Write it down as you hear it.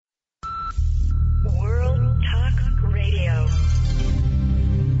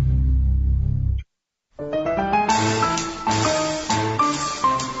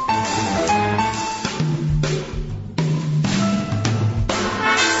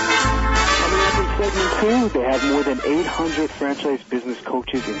Two, they have more than 800 franchise business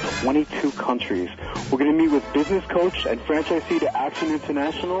coaches in 22 countries. We're going to meet with business coach and franchisee to Action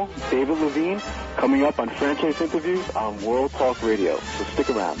International, David Levine, coming up on Franchise Interviews on World Talk Radio. So stick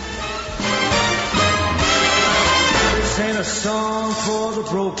around. This ain't a song for the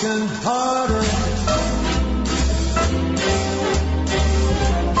broken hearted.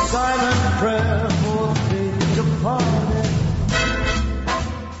 Silent prayer for the faith departed.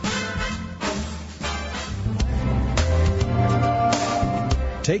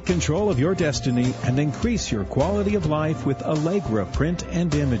 Take control of your destiny and increase your quality of life with Allegra Print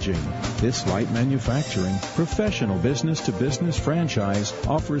and Imaging. This light manufacturing, professional business-to-business franchise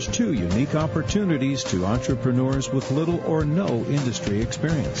offers two unique opportunities to entrepreneurs with little or no industry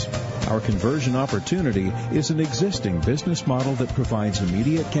experience. Our conversion opportunity is an existing business model that provides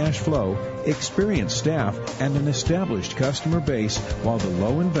immediate cash flow, experienced staff, and an established customer base, while the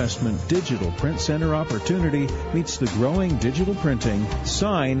low-investment digital print center opportunity meets the growing digital printing,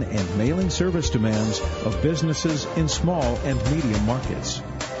 sign, and mailing service demands of businesses in small and medium markets.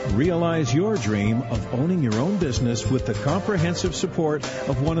 Realize your dream of owning your own business with the comprehensive support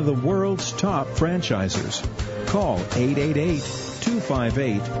of one of the world's top franchisers. Call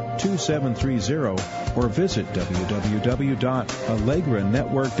 888-258-2730 or visit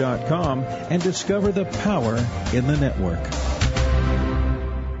www.allegranetwork.com and discover the power in the network.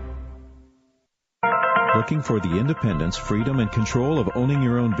 Looking for the independence, freedom, and control of owning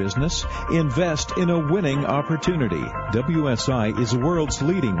your own business? Invest in a winning opportunity. WSI is the world's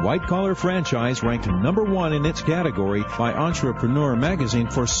leading white-collar franchise, ranked #1 in its category by Entrepreneur magazine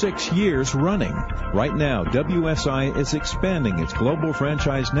for 6 years running. Right now, WSI is expanding its global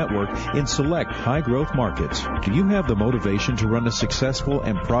franchise network in select high-growth markets. Do you have the motivation to run a successful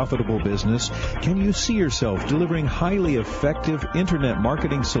and profitable business? Can you see yourself delivering highly effective internet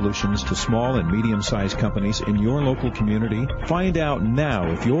marketing solutions to small and medium-sized companies in your local community? Find out now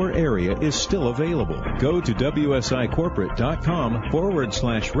if your area is still available. Go to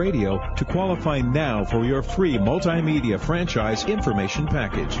WSIcorporate.com/radio to qualify now for your free multimedia franchise information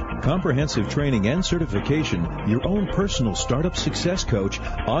package. Comprehensive training and certification, your own personal startup success coach,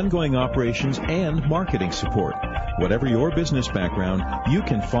 ongoing operations, and marketing support. Whatever your business background, you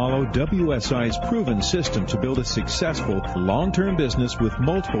can follow WSI's proven system to build a successful, long-term business with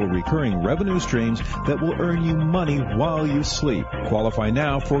multiple recurring revenue streams that will earn you money while you sleep. Qualify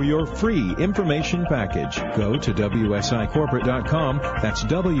now for your free information package. Go to WSIcorporate.com. That's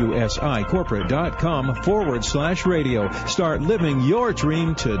WSIcorporate.com/radio. Start living your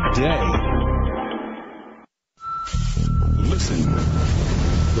dream today. Listen.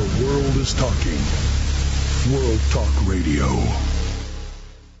 The world is talking. World Talk Radio.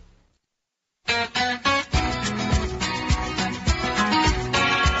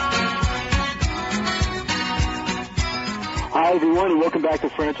 Hi, everyone, and welcome back to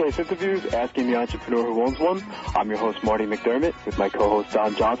Franchise Interviews, Asking the Entrepreneur Who Owns One. I'm your host, Marty McDermott, with my co-host,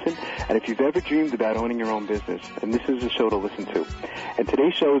 Don Johnson. And if you've ever dreamed about owning your own business, and this is the show to listen to. And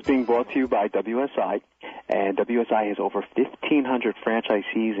today's show is being brought to you by WSI. And WSI has over 1,500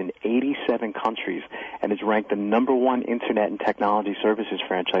 franchisees in 87 countries and is ranked the #1 Internet and Technology Services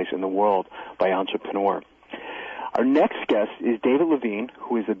franchise in the world by Entrepreneur. Our next guest is David Levine,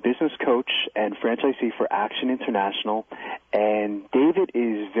 who is a business coach and franchisee for Action International. And David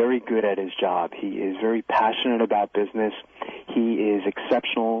is very good at his job. He is very passionate about business. He is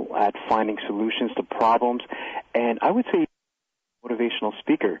exceptional at finding solutions to problems. And I would say he's a motivational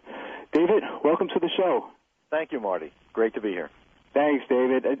speaker. David, welcome to the show. Thank you, Marty. Great to be here. Thanks,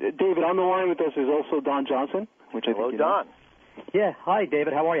 David. David, on the line with us is also Don Johnson, which I think Hello, Don. Yeah. Hi,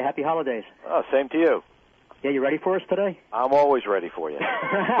 David. How are you? Happy holidays. Oh, same to you. Yeah, you ready for us today? I'm always ready for you.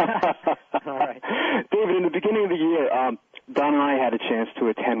 All right. David, in the beginning of the year, Don and I had a chance to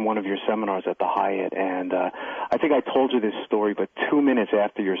attend one of your seminars at the Hyatt, and I think I told you this story, but 2 minutes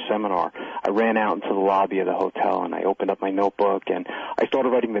after your seminar, I ran out into the lobby of the hotel, and I opened up my notebook, and I started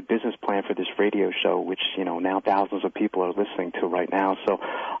writing the business plan for this radio show, which, now thousands of people are listening to right now. So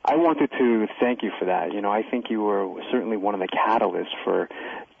I wanted to thank you for that. I think you were certainly one of the catalysts for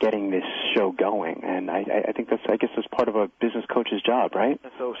getting this show going, and I think that's part of a business coach's job, right?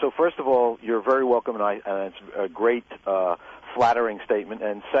 So first of all, you're very welcome, and it's a great, flattering statement.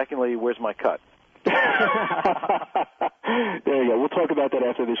 And secondly, where's my cut? There you go. We'll talk about that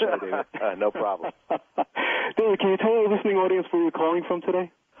after the show, David. No problem. David, can you tell our listening audience where you're calling from today?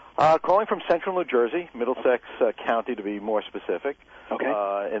 Calling from central New Jersey, Middlesex County to be more specific. Okay.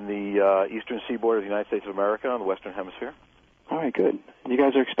 In the eastern seaboard of the United States of America on the Western Hemisphere. All right, good. You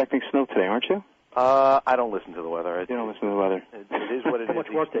guys are expecting snow today, aren't you? I don't listen to the weather. You don't listen to the weather. It is what it is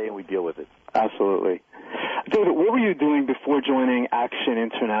each day, and we deal with it. Absolutely. David, what were you doing before joining Action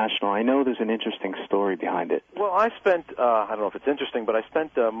International? I know there's an interesting story behind it. Well, I spent, I don't know if it's interesting, but I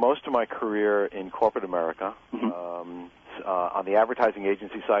spent most of my career in corporate America, on the advertising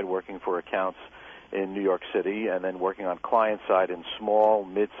agency side, working for accounts in New York City, and then working on client side in small,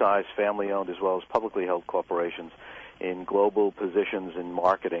 mid-sized, family-owned, as well as publicly held corporations in global positions in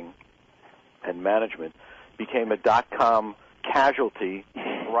marketing and management. Became a dot-com casualty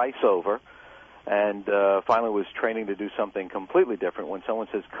thrice over, and finally was training to do something completely different when someone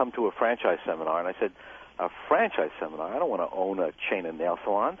says, come to a franchise seminar. And I said, a franchise seminar? I don't want to own a chain of nail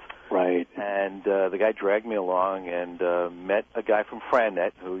salons. Right. And the guy dragged me along and met a guy from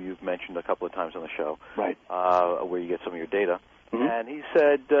FranNet, who you've mentioned a couple of times on the show, right, where you get some of your data. And he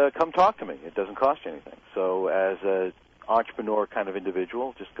said, come talk to me. It doesn't cost you anything. So as an entrepreneur kind of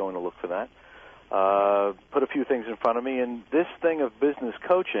individual, just going to look for that, put a few things in front of me, and this thing of business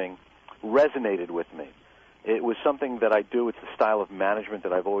coaching resonated with me. It was something that I do. It's the style of management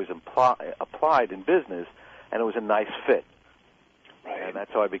that I've always applied in business, and it was a nice fit. Right. And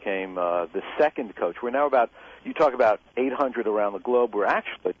that's how I became the second coach. We're now about, you talk about 800 around the globe. We're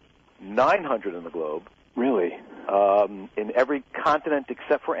actually 900 in the globe. Really? In every continent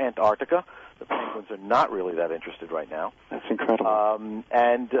except for Antarctica. The penguins are not really that interested right now. That's incredible.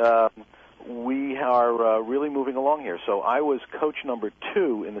 We are really moving along here. So I was coach number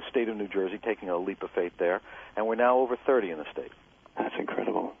 2 in the state of New Jersey, taking a leap of faith there, and we're now over 30 in the state. That's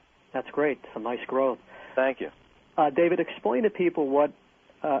incredible. That's great. Some nice growth. Thank you. David, explain to people what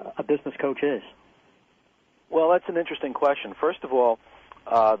a business coach is. Well, that's an interesting question. First of all,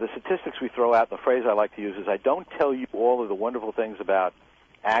 the statistics we throw out, the phrase I like to use is, I don't tell you all of the wonderful things about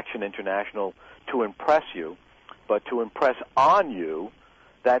Action International to impress you, but to impress on you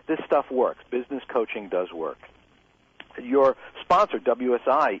that this stuff works. Business coaching does work. Your sponsor,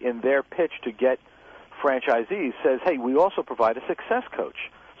 WSI, in their pitch to get franchisees says, hey, we also provide a success coach,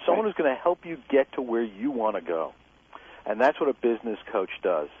 someone who's going to help you get to where you want to go. And that's what a business coach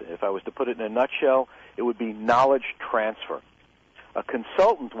does. If I was to put it in a nutshell, it would be knowledge transfer. A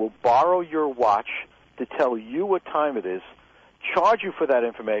consultant will borrow your watch to tell you what time it is, charge you for that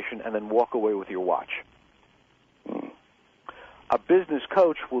information, and then walk away with your watch. A business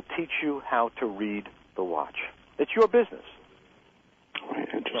coach will teach you how to read the watch. It's your business. Right,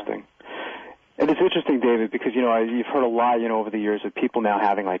 interesting. And it's interesting, David, because, you've heard a lot, over the years of people now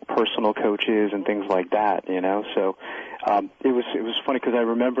having, like, personal coaches and things like that, So it was funny because I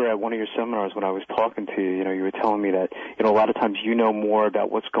remember at one of your seminars when I was talking to you, you were telling me that, a lot of times you know more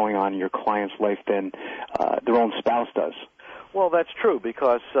about what's going on in your client's life than their own spouse does. Well, that's true,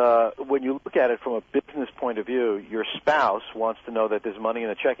 because when you look at it from a business point of view, your spouse wants to know that there's money in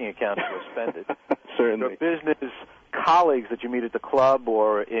a checking account to spend it. Certainly. Your business colleagues that you meet at the club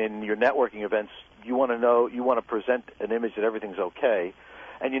or in your networking events, you want to present an image that everything's okay.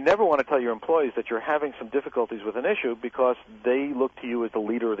 And you never want to tell your employees that you're having some difficulties with an issue because they look to you as the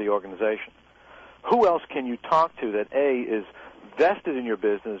leader of the organization. Who else can you talk to that, A, is vested in your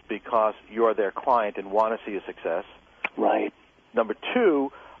business because you're their client and want to see a success? Right. Number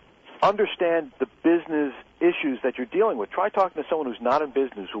 2, understand the business issues that you're dealing with. Try talking to someone who's not in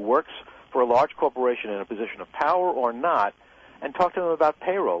business, who works for a large corporation in a position of power or not, and talk to them about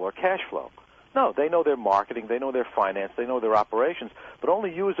payroll or cash flow. No, they know their marketing, they know their finance, they know their operations, but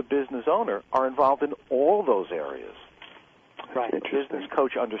only you as a business owner are involved in all those areas. Right. A business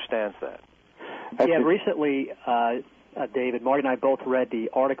coach understands that. Yeah, recently, David, Marty and I both read the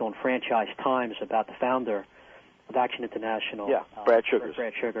article in Franchise Times about the founder of Action International. Yeah, Brad Sugars.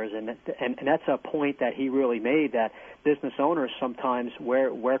 Brad Sugars, and that's a point that he really made, that business owners sometimes,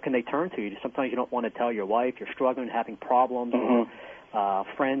 where can they turn to? Sometimes you don't want to tell your wife you're struggling, having problems, or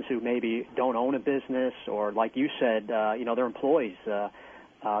friends who maybe don't own a business, or like you said, they're employees.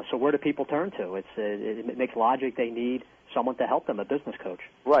 So where do people turn to? It makes logic they need someone to help them, a business coach.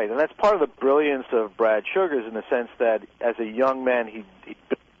 Right, and that's part of the brilliance of Brad Sugars in the sense that as a young man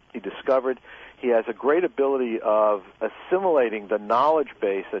he discovered he has a great ability of assimilating the knowledge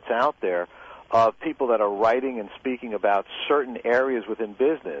base that's out there of people that are writing and speaking about certain areas within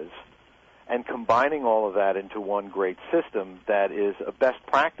business and combining all of that into one great system that is best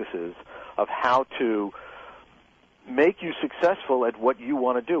practices of how to make you successful at what you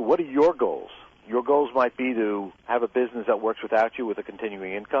want to do. What are your goals? Your goals might be to have a business that works without you with a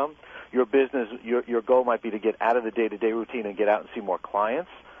continuing income. Your goal might be to get out of the day-to-day routine and get out and see more clients.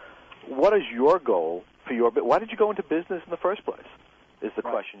 What is your goal for your business? Why did you go into business in the first place is the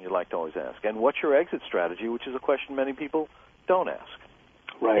question you'd like to always ask. And what's your exit strategy, which is a question many people don't ask.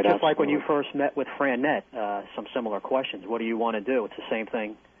 Right. It's just absolutely. like when you first met with Fran Nett, some similar questions. What do you want to do? It's the same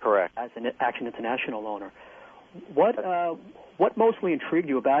thing. Correct. As an Action International owner. What mostly intrigued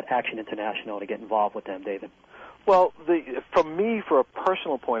you about Action International to get involved with them, David? Well, from me, for a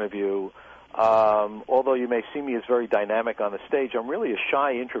personal point of view, although you may see me as very dynamic on the stage, I'm really a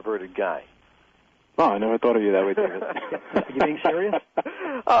shy, introverted guy. Oh, I never thought of you that way, David. Are you being serious?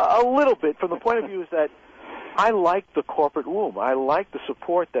 A little bit. From the point of view is that I like the corporate womb. I like the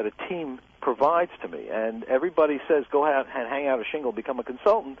support that a team provides to me. And everybody says, go out and hang out a shingle, become a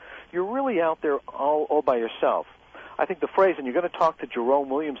consultant. You're really out there all by yourself. I think the phrase, and you're going to talk to Jerome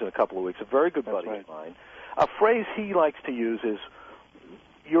Williams in a couple of weeks, a very good buddy of mine. A phrase he likes to use is,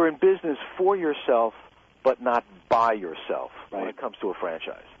 you're in business for yourself, but not by yourself when it comes to a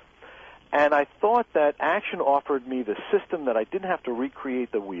franchise. And I thought that Action offered me the system that I didn't have to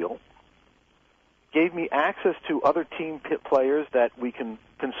recreate the wheel, gave me access to other team players that we can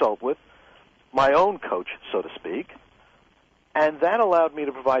consult with, my own coach, so to speak, and that allowed me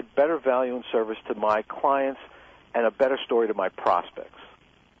to provide better value and service to my clients and a better story to my prospects.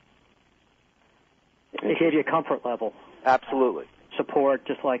 It gave you a comfort level. Absolutely. Support,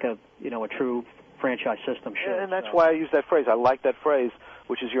 just like a true franchise system should. And that's why I use that phrase. I like that phrase,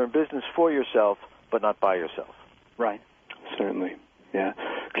 which is you're in business for yourself, but not by yourself. Right. Certainly. Yeah.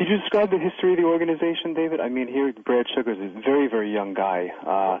 Could you describe the history of the organization, David? I mean, here Brad Sugars is a very, very young guy.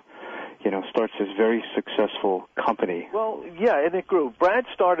 Starts this very successful company. Well, yeah, and it grew. Brad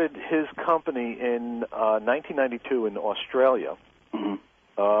started his company in 1992 in Australia,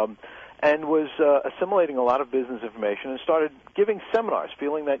 and was assimilating a lot of business information and started giving seminars,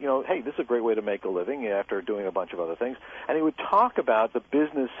 feeling that, hey, this is a great way to make a living after doing a bunch of other things. And he would talk about the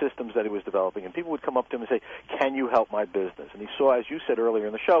business systems that he was developing, and people would come up to him and say, can you help my business? And he saw, as you said earlier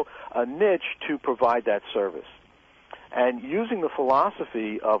in the show, a niche to provide that service. And using the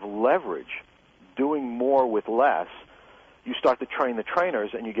philosophy of leverage, doing more with less, you start to train the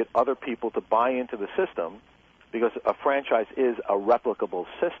trainers and you get other people to buy into the system, because a franchise is a replicable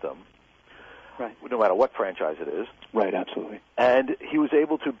system, right, no matter what franchise it is. Right, absolutely. And he was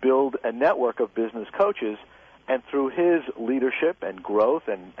able to build a network of business coaches, and through his leadership and growth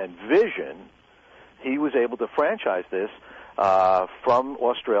and vision, he was able to franchise this from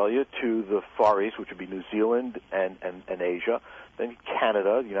Australia to the Far East, which would be New Zealand and Asia, then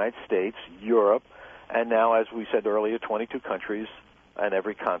Canada, the United States, Europe, and now, as we said earlier, 22 countries and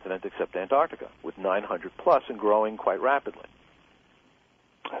every continent except Antarctica, with 900 plus and growing quite rapidly.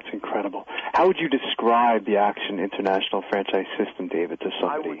 That's incredible. How would you describe the Action International franchise system, David, to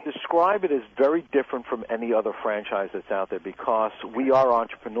somebody? I would describe it as very different from any other franchise that's out there, because we are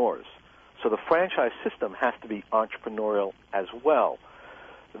entrepreneurs. So the franchise system has to be entrepreneurial as well.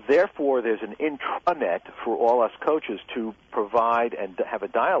 Therefore, there's an intranet for all us coaches to provide and to have a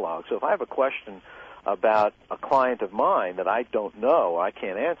dialogue. So if I have a question about a client of mine that I don't know, I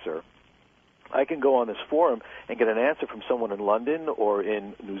can't answer, I can go on this forum and get an answer from someone in London or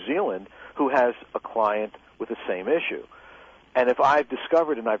in New Zealand who has a client with the same issue. And if I've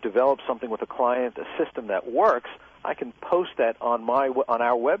discovered and I've developed something with a client, a system that works, I can post that on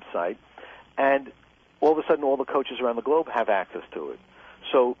our website, and all of a sudden all the coaches around the globe have access to it.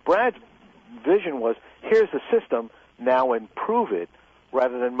 So Brad's vision was, here's the system, now improve it,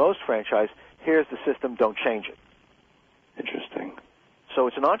 rather than most franchise, here's the system, don't change it. Interesting. So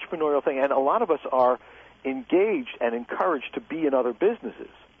it's an entrepreneurial thing, and a lot of us are engaged and encouraged to be in other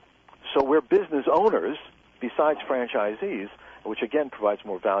businesses. So we're business owners besides franchisees, which again provides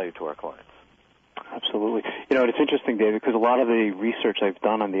more value to our clients. Absolutely. It's interesting, David, because a lot of the research I've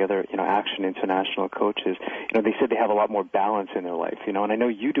done on the other, Action International coaches, they said they have a lot more balance in their life, and I know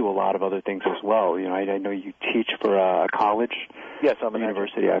you do a lot of other things as well. I know you teach for a college. Yes, I'm an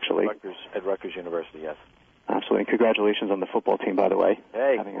university, actually. At Rutgers University, yes. Absolutely. And congratulations on the football team, by the way.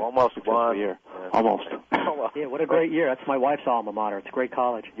 Hey, almost won. Year. Yeah. Almost. Yeah, what a great year. That's my wife's alma mater. It's a great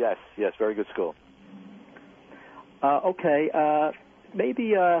college. Yes, very good school. Okay.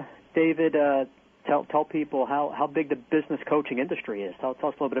 Maybe, David, tell people how big the business coaching industry is. Tell us a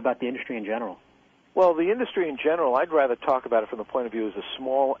little bit about the industry in general. Well, the industry in general, I'd rather talk about it from the point of view as the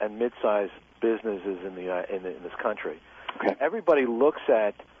small and mid-sized businesses in this country. Okay. Everybody looks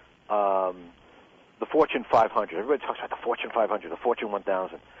at the Fortune 500. Everybody talks about the Fortune 500, the Fortune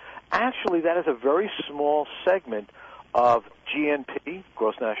 1000. Actually, that is a very small segment of GNP,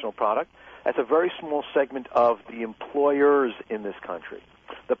 gross national product. That's a very small segment of the employers in this country.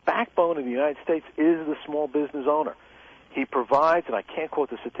 The backbone of the United States is the small business owner. He provides, and I can't quote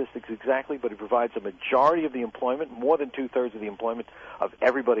the statistics exactly, but he provides a majority of the employment, more than two-thirds of the employment of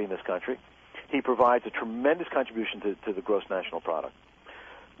everybody in this country. He provides a tremendous contribution to the gross national product.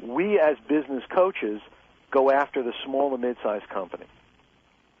 we as business coaches go after the small and mid-sized company.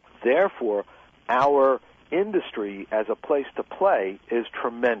 Therefore, our industry as a place to play is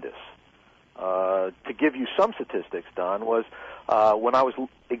tremendous. To give you some statistics, Don, was when I was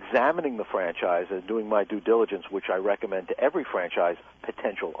examining the franchise and doing my due diligence, which I recommend to every franchise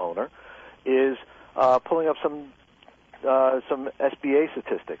potential owner, is pulling up some SBA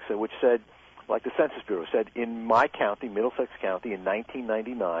statistics, which said, like the Census Bureau said, in my county, Middlesex County, in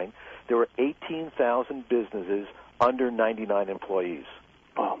 1999, there were 18,000 businesses under 99 employees.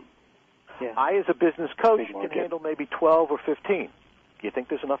 Wow. Yeah. I, as a business coach, can handle maybe 12 or 15. Do you think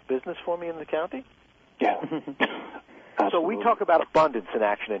there's enough business for me in the county? Yeah. So we talk about abundance in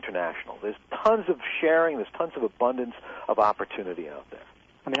Action International. There's tons of sharing. There's tons of abundance of opportunity out there.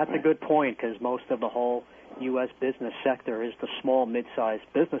 I mean, that's a good point, because most of the whole U.S. business sector is the small, mid-sized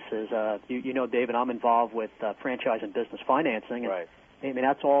businesses. You know, David, I'm involved with franchise and business financing. And, right. I mean,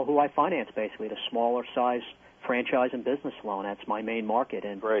 that's all who I finance, basically, the smaller size franchise and business loan. That's my main market.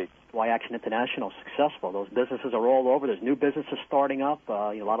 And Great. why Action International is successful. Those businesses are all over. There's new businesses starting up.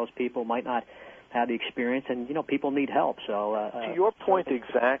 A lot of those people might not have the experience, and, you know, people need help. So to your point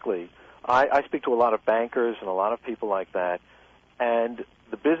exactly, I speak to a lot of bankers and a lot of people like that, and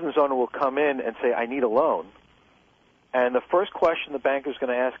the business owner will come in and say, I need a loan. And the first question the banker's going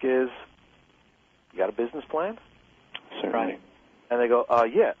to ask is, you got a business plan? Certainly. Right. And they go,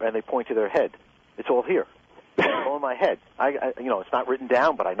 yeah, and they point to their head. It's all here. It's all in my head. I it's not written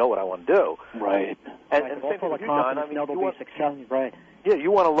down, but I know what I want to do. Right. And the same thing with you, Don. I mean, you want, right. yeah,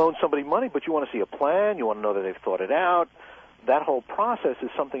 you want to loan somebody money, but you want to see a plan. You want to know that they've thought it out. That whole process is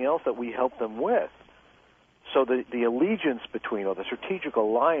something else that we help them with. So the allegiance between, or the strategic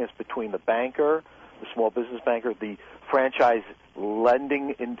alliance between the banker, the small business banker, the franchise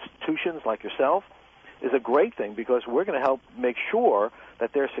lending institutions like yourself is a great thing, because we're going to help make sure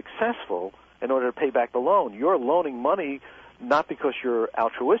that they're successful in order to pay back the loan. You're loaning money not because you're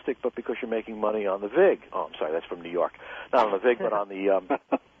altruistic, but because you're making money on the VIG. Oh, I'm sorry, that's from New York. Not on the VIG, but on the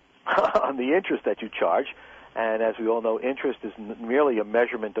on the interest that you charge. And as we all know, interest is merely a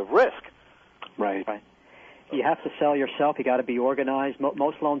measurement of risk. Right. Right. You have to sell yourself. You got to be organized.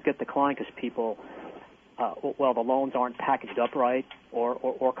 Most loans get declined because people, the loans aren't packaged up right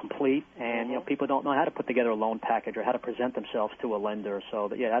or complete, and you know, people don't know how to put together a loan package or how to present themselves to a lender. So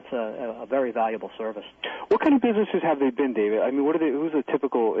that's a very valuable service. What kind of businesses have they been, David? I mean, what are they? Who's a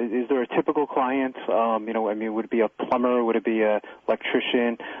typical? Is there a typical client? Would it be a plumber? Would it be a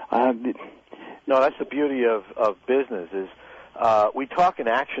electrician? No, that's the beauty of business is. We talk in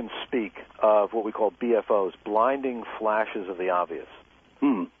action speak of what we call BFOs, blinding flashes of the obvious.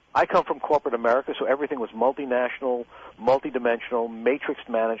 I come from corporate America, so everything was multinational, multidimensional, matrix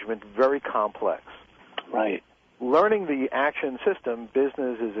management, very complex. Right. Learning the action system,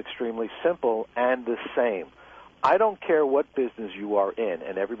 business is extremely simple and the same. I don't care what business you are in,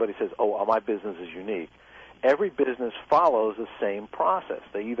 and everybody says, oh, my business is unique. Every business follows the same process.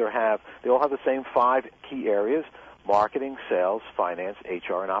 They all have the same 5 key areas: marketing, sales, finance,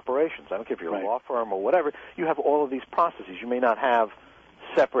 HR, and operations. I don't care if you're a law firm or whatever. You have all of these processes. You may not have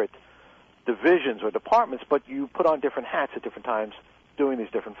separate divisions or departments, but you put on different hats at different times doing these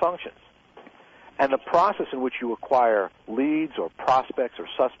different functions. And the process in which you acquire leads or prospects or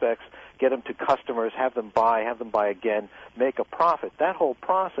suspects, get them to customers, have them buy again, make a profit, that whole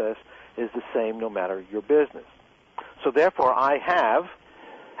process is the same no matter your business. So therefore, I have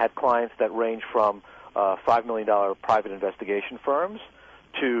had clients that range from $5 million private investigation firms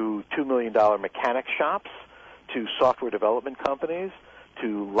to $2 million mechanic shops to software development companies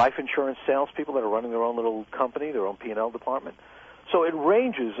to life insurance salespeople that are running their own little company, their own P&L department. So it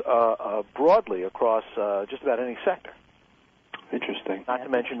ranges broadly across just about any sector. Interesting. Not to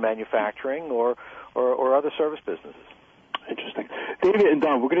mention manufacturing or other service businesses. Interesting. David and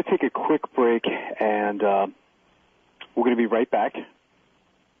Don, we're going to take a quick break, and we're going to be right back.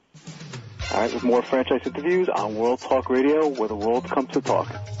 All right, with more franchise interviews on World Talk Radio, where the world comes to talk.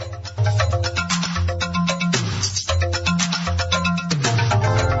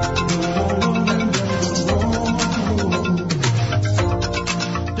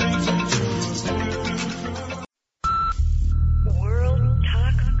 World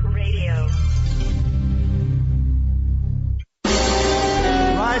Talk Radio.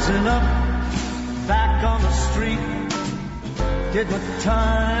 Rising up, back on the street, didn't have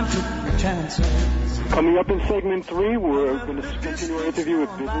time to chances. Coming up in segment 3, we're going to continue our interview with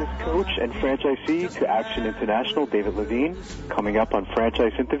business coach and franchisee to Action International, David Levine, coming up on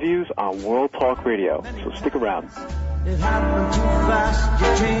Franchise Interviews on World Talk Radio. So stick around. It happened too fast, you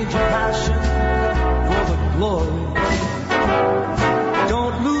change your passion for the glory.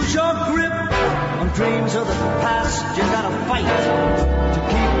 Don't lose dreams of the past, you gotta fight to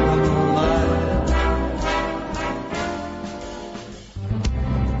keep them alive.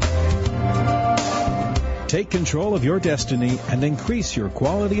 Take control of your destiny and increase your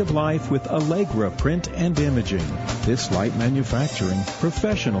quality of life with Allegra Print and Imaging. This light manufacturing,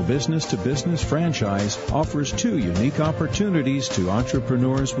 professional business-to-business franchise offers two unique opportunities to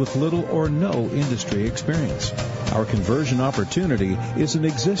entrepreneurs with little or no industry experience. Our conversion opportunity is an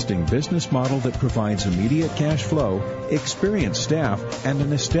existing business model that provides immediate cash flow, experienced staff, and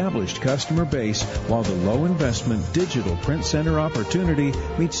an established customer base, while the low-investment digital print center opportunity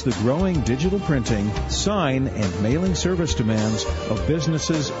meets the growing digital printing, sign, and mailing service demands of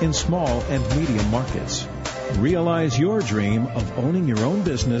businesses in small and medium markets. Realize your dream of owning your own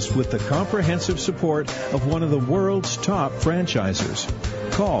business with the comprehensive support of one of the world's top franchisers.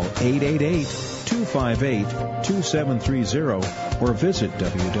 Call 888-258-2730 or visit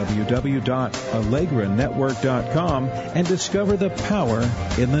www.allegranetwork.com and discover the power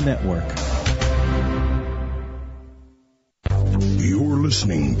in the network. You're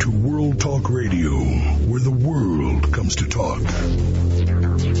listening to World Talk Radio, where the world comes to talk.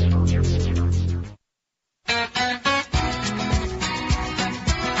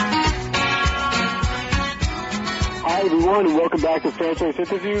 Hi, everyone, and welcome back to Franchise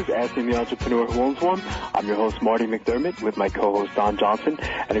Interviews, Asking the Entrepreneur Who Owns One. I'm your host, Marty McDermott, with my co-host, Don Johnson.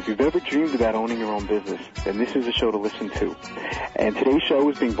 And if you've ever dreamed about owning your own business, then this is a show to listen to. And today's show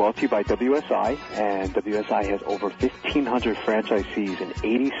is being brought to you by WSI, and WSI has over 1,500 franchisees in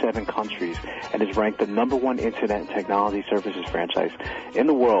 87 countries and is ranked the #1 Internet and Technology Services franchise in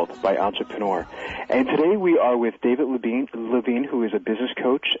the world by Entrepreneur. And today we are with David Levine, who is a business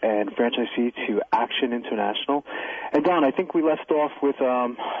coach and franchisee to Action International. And Don, I think we left off with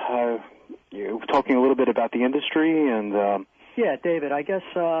you talking a little bit about the industry and. Yeah, David. I guess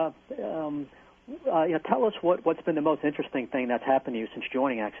tell us what's been the most interesting thing that's happened to you since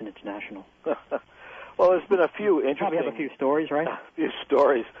joining Action International. Well, there's been a few interesting. Probably have a few stories, right? A few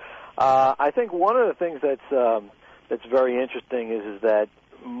stories. I think one of the things that's very interesting is that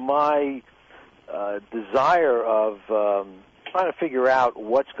my desire of trying to figure out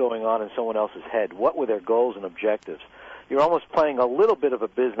what's going on in someone else's head. What were their goals and objectives? You're almost playing a little bit of a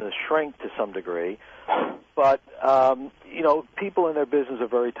business shrink to some degree, but people in their business are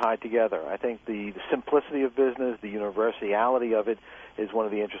very tied together. I think the simplicity of business, the universality of it, is one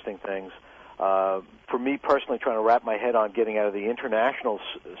of the interesting things. For me personally, trying to wrap my head on getting out of the international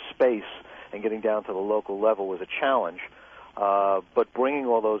space and getting down to the local level was a challenge. But bringing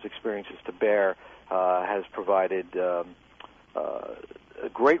all those experiences to bear has provided a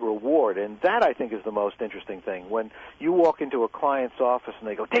great reward, and that, I think, is the most interesting thing. When you walk into a client's office and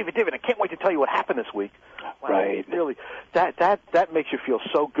they go, David, I can't wait to tell you what happened this week. Wow, right. Really, that makes you feel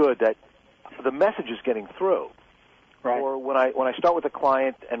so good that the message is getting through. Right. Or when I start with a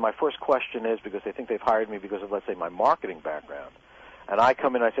client and my first question is, because they think they've hired me because of, let's say, my marketing background, and I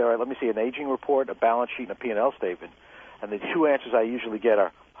come in and I say, all right, let me see an aging report, a balance sheet, and a P&L statement, and the two answers I usually get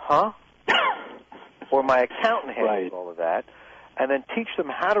are, huh? Or my accountant handles all of that, and then teach them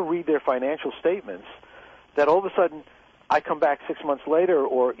how to read their financial statements, that all of a sudden I come back 6 months later,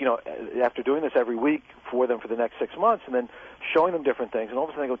 or, after doing this every week for them for the next 6 months, and then showing them different things, and all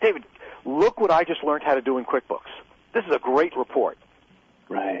of a sudden they go, David, look what I just learned how to do in QuickBooks. This is a great report.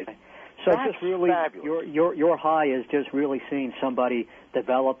 Right. So That's just really, fabulous. your high is just really seeing somebody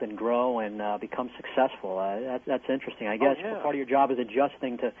develop and grow and become successful. That's interesting. I guess part of your job is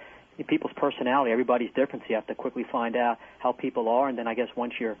adjusting to people's personality. Everybody's different, so you have to quickly find out how people are, and then I guess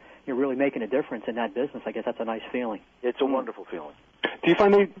once you're really making a difference in that business, I guess that's a nice feeling. It's a wonderful feeling. Do you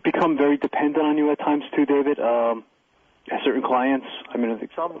find they become very dependent on you at times too, David? Certain clients? I mean,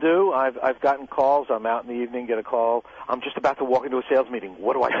 some do. I've gotten calls. I'm out in the evening, get a call. I'm just about to walk into a sales meeting.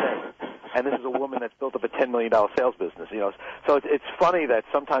 What do I say? And this is a woman that's built up a $10 million sales business. So it's funny that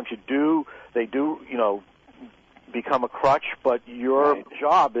sometimes they do become a crutch, but your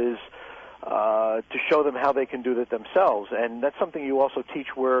job is to show them how they can do that themselves, and that's something you also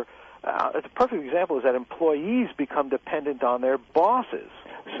teach. Where the perfect example is that employees become dependent on their bosses.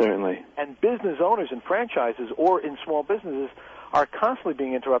 Certainly. And business owners in franchises or in small businesses are constantly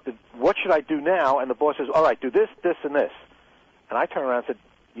being interrupted. What should I do now? And the boss says, all right, do this, this, and this. And I turn around and said,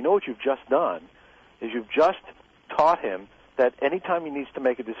 you know what you've just done is you've just taught him that anytime he needs to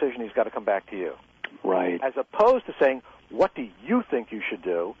make a decision, he's got to come back to you. Right. As opposed to saying, what do you think you should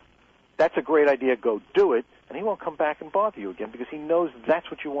do? That's a great idea, go do it. And he won't come back and bother you again because he knows that's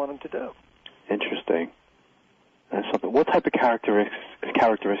what you want him to do. Interesting. That's something. What type of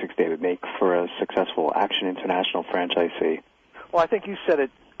characteristics, David, make for a successful Action International franchisee? Well, I think you said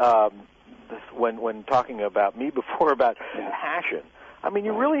it when talking about me before about passion. I mean,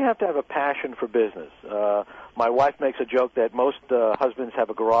 you really have to have a passion for business. My wife makes a joke that most husbands have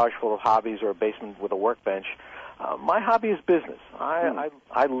a garage full of hobbies or a basement with a workbench. My hobby is business.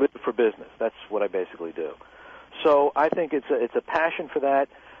 I live for business. That's what I basically do. So I think it's a passion for that.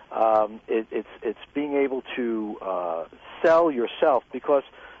 It's being able to sell yourself, because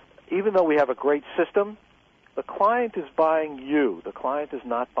even though we have a great system, the client is buying you. The client is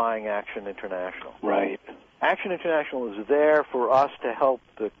not buying Action International. Right. Action International is there for us to help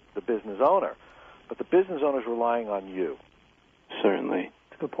the business owner, but the business owner is relying on you. Certainly.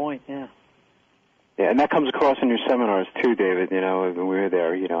 That's a good point, yeah. Yeah, and that comes across in your seminars too, David. You know, when we were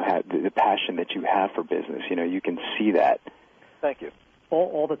there, you know, the passion that you have for business. You know, you can see that. Thank you.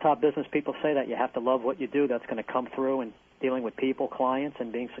 All the top business people say that you have to love what you do. That's going to come through in dealing with people, clients,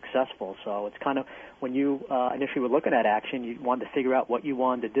 and being successful. So it's kind of, when you initially were looking at Action, you wanted to figure out what you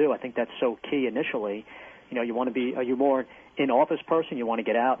wanted to do. I think that's so key initially. You know, you want to be, are you more an office person? You want to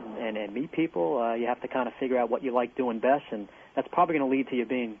get out and meet people? You have to kind of figure out what you like doing best, and that's probably going to lead to you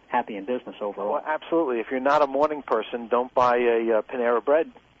being happy in business overall. Well, absolutely. If you're not a morning person, don't buy a Panera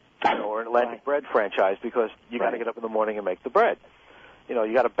Bread or an Atlantic Bread franchise, because you got to get up in the morning and make the bread. You know,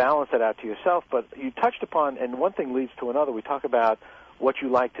 you got to balance that out to yourself. But you touched upon, and one thing leads to another. We talk about what you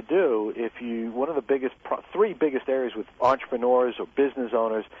like to do. One of the three biggest areas with entrepreneurs or business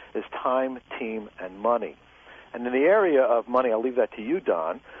owners is time, team, and money. And in the area of money, I'll leave that to you,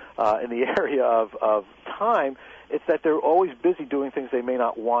 Don. In the area of time, it's that they're always busy doing things they may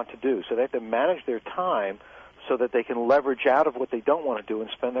not want to do. So they have to manage their time so that they can leverage out of what they don't want to do and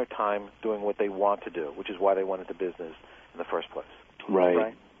spend their time doing what they want to do, which is why they went into business in the first place.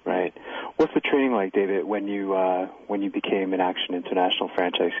 Right. What's the training like, David, when you became an Action International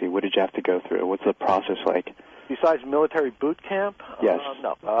franchisee? What did you have to go through? What's the process like? Besides military boot camp? Yes.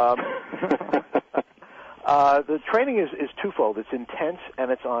 No. The training is twofold. It's intense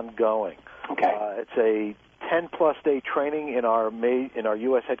and it's ongoing. Okay. It's a 10-plus day training in our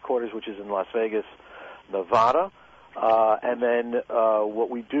U.S. headquarters, which is in Las Vegas, Nevada. And then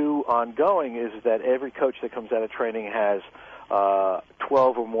what we do ongoing is that every coach that comes out of training has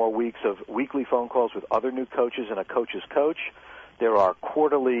 12 or more weeks of weekly phone calls with other new coaches and a coach's coach. There are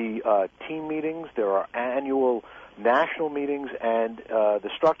quarterly team meetings. There are annual national meetings, and the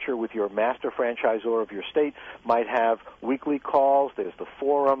structure with your master franchisor of your state might have weekly calls. There's the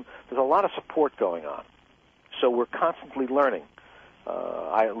forum. There's a lot of support going on. So we're constantly learning.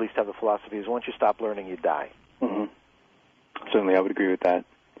 I at least have the philosophy is once you stop learning, you die. Mm-hmm. Certainly, I would agree with that.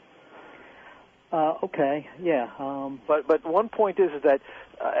 Okay, yeah. But one point is that,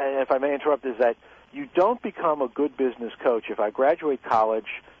 if I may interrupt, is that you don't become a good business coach. If I graduate college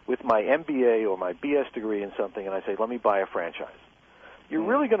with my MBA or my BS degree in something and I say, let me buy a franchise, you're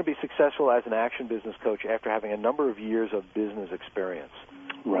really going to be successful as an action business coach after having a number of years of business experience,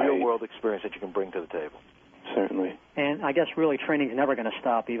 real-world experience that you can bring to the table. Certainly. And I guess really training is never going to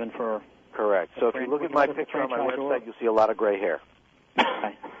stop, even for... Correct. So if you look at my picture on my website, you'll see a lot of gray hair.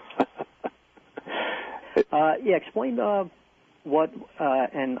 Okay. Explain what,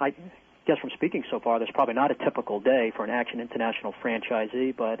 and I guess from speaking so far, there's probably not a typical day for an Action International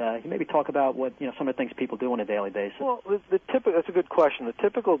franchisee, but you maybe talk about what, some of the things people do on a daily basis. Well, that's a good question. The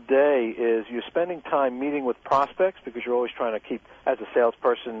typical day is you're spending time meeting with prospects, because you're always trying to keep, as a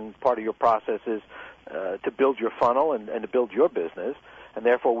salesperson, part of your process is to build your funnel and to build your business. And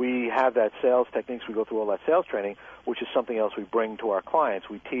therefore, we have that sales techniques. We go through all that sales training, which is something else we bring to our clients.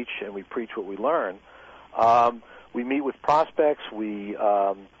 We teach and we preach what we learn. We meet with prospects. We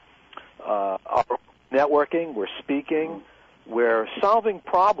are networking. We're speaking. We're solving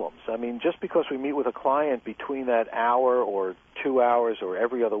problems. I mean, just because we meet with a client between that hour or 2 hours or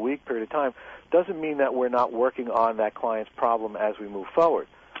every other week period of time doesn't mean that we're not working on that client's problem as we move forward.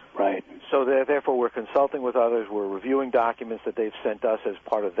 Right. So therefore, we're consulting with others. We're reviewing documents that they've sent us as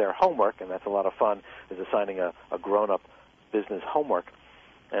part of their homework, and that's a lot of fun, is assigning a grown-up business homework,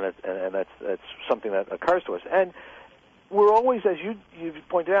 and that's something that occurs to us. And we're always, as you've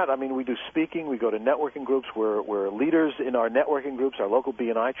pointed out, I mean, we do speaking. We go to networking groups. We're leaders in our networking groups, our local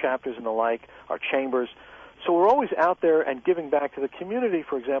B&I chapters and the like, our chambers. So we're always out there and giving back to the community.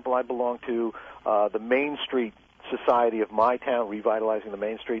 For example, I belong to the Main Street Society of my town, revitalizing the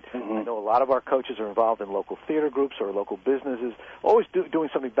Main Street. Mm-hmm. I know a lot of our coaches are involved in local theater groups or local businesses, always doing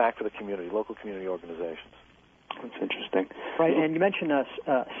something back for the community, local community organizations. That's interesting. Right, and you mentioned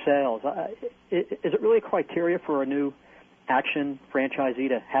sales. Is it really a criteria for a new Action franchisee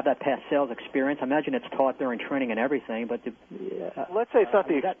to have that past sales experience? I imagine it's taught during training and everything, but... Let's say it's not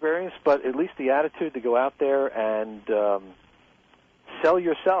the experience, but at least the attitude to go out there and sell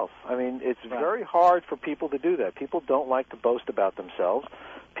yourself. I mean, it's very hard for people to do that. People don't like to boast about themselves.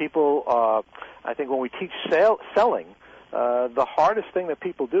 People, I think when we teach selling, the hardest thing that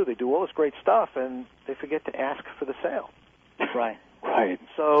people do, they do all this great stuff, and they forget to ask for the sale. Right. Right.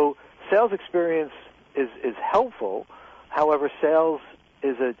 So sales experience is helpful. However, sales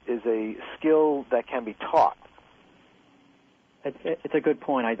is a skill that can be taught. It's a good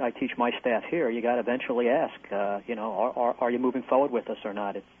point. I teach my staff here. You got to eventually ask, are you moving forward with us or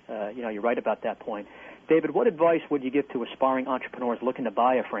not? You're right about that point. David, what advice would you give to aspiring entrepreneurs looking to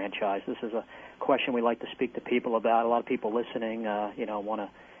buy a franchise? This is a question we like to speak to people about. A lot of people listening, want to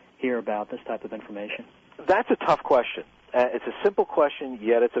hear about this type of information. That's a tough question. It's a simple question,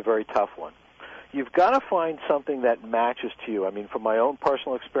 yet it's a very tough one. You've got to find something that matches to you. I mean, from my own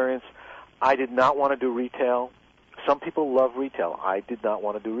personal experience, I did not want to do retail. Some people love retail. I did not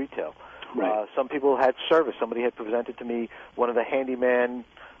want to do retail. Right. Some people had service. Somebody had presented to me one of the handyman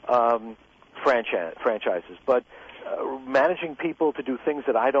franchises. But managing people to do things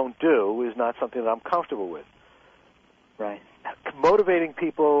that I don't do is not something that I'm comfortable with. Right. Motivating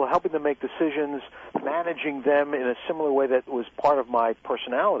people, helping them make decisions, managing them in a similar way that was part of my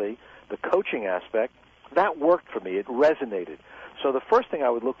personality, the coaching aspect, that worked for me. It resonated. So the first thing I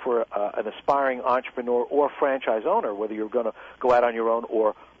would look for an aspiring entrepreneur or franchise owner, whether you're going to go out on your own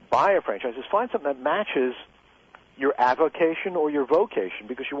or buy a franchise, is find something that matches your avocation or your vocation,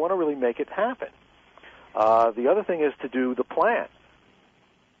 because you want to really make it happen. The other thing is to do the plan.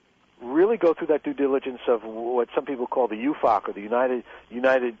 Really go through that due diligence of what some people call the UFOC, or the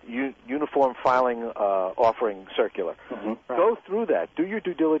Uniform Filing Offering Circular. Mm-hmm. Right. Go through that. Do your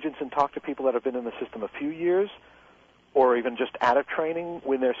due diligence and talk to people that have been in the system a few years, or even just out of training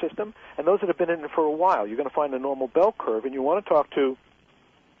in their system, and those that have been in it for a while. You're going to find a normal bell curve, and you want to talk to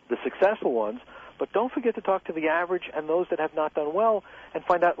the successful ones, but don't forget to talk to the average and those that have not done well, and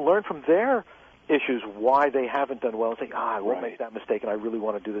learn from their issues why they haven't done well, and say, I won't make that mistake, and I really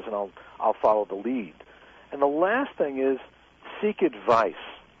want to do this, and I'll follow the lead. And the last thing is seek advice.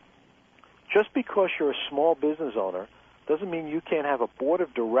 Just because you're a small business owner doesn't mean you can't have a board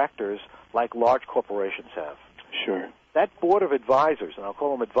of directors like large corporations have. Sure. That board of advisors, and I'll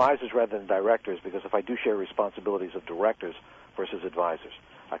call them advisors rather than directors, because if I do share responsibilities of directors versus advisors,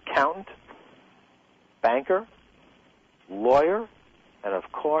 accountant, banker, lawyer, and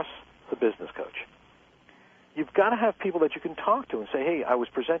of course, the business coach. You've got to have people that you can talk to and say, hey, I was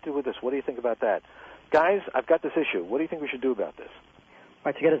presented with this. What do you think about that? Guys, I've got this issue. What do you think we should do about this?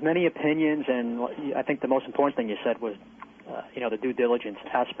 Right, to get as many opinions, and I think the most important thing you said was, the due diligence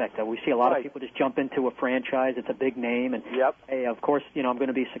aspect. We see a lot of people just jump into a franchise. It's a big name, and hey, of course, I'm going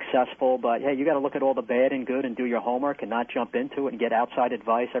to be successful. But hey, you got to look at all the bad and good and do your homework, and not jump into it and get outside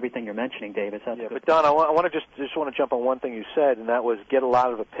advice. Everything you're mentioning, David. That's good. But Don, I want to just want to jump on one thing you said, and that was get a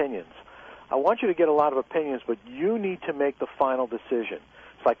lot of opinions. I want you to get a lot of opinions, but you need to make the final decision.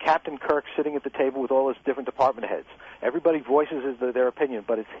 It's like Captain Kirk sitting at the table with all his different department heads. Everybody voices their opinion,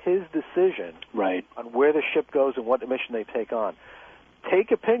 but it's his decision on where the ship goes and what mission they take on.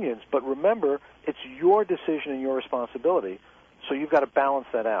 Take opinions, but remember, it's your decision and your responsibility, so you've got to balance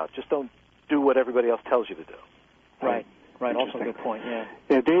that out. Just don't do what everybody else tells you to do. Right. Also a good point, yeah.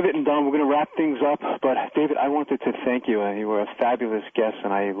 David and Don, we're going to wrap things up, but David, I wanted to thank you. You were a fabulous guest,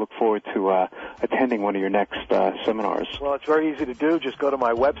 and I look forward to attending one of your next seminars. Well, it's very easy to do. Just go to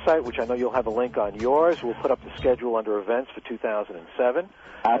my website, which I know you'll have a link on yours. We'll put up the schedule under events for 2007.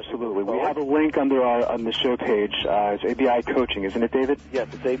 Absolutely. We have a link on the show page. It's ABI Coaching, isn't it, David? Yes,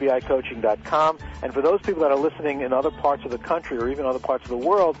 it's abicoaching.com. And for those people that are listening in other parts of the country or even other parts of the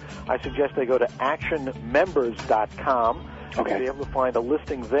world, I suggest they go to actionmembers.com. Okay. You'll be able to find a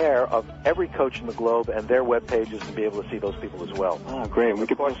listing there of every coach in the globe and their web pages and be able to see those people as well. Oh, great. We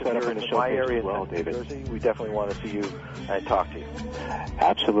could post that up on the show page as well, David. Jersey, we definitely want to see you and talk to you.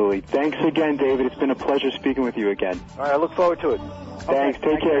 Absolutely. Thanks again, David. It's been a pleasure speaking with you again. All right, I look forward to it. Thanks.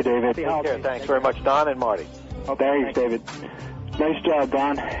 Take care, David. Take care. Thanks very much, Don and Marty. Thanks, David. Nice job,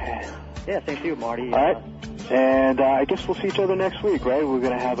 Don. Yeah, thank you, Marty. All right. And I guess we'll see each other next week, right? We're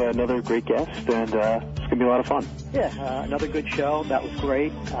going to have another great guest, and it's going to be a lot of fun. Yeah, another good show. That was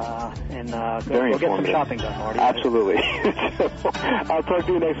great. And Very go get some shopping done, Marty. Absolutely. I'll talk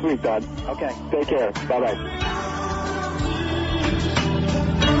to you next week, Don. Okay. Take care. Bye-bye.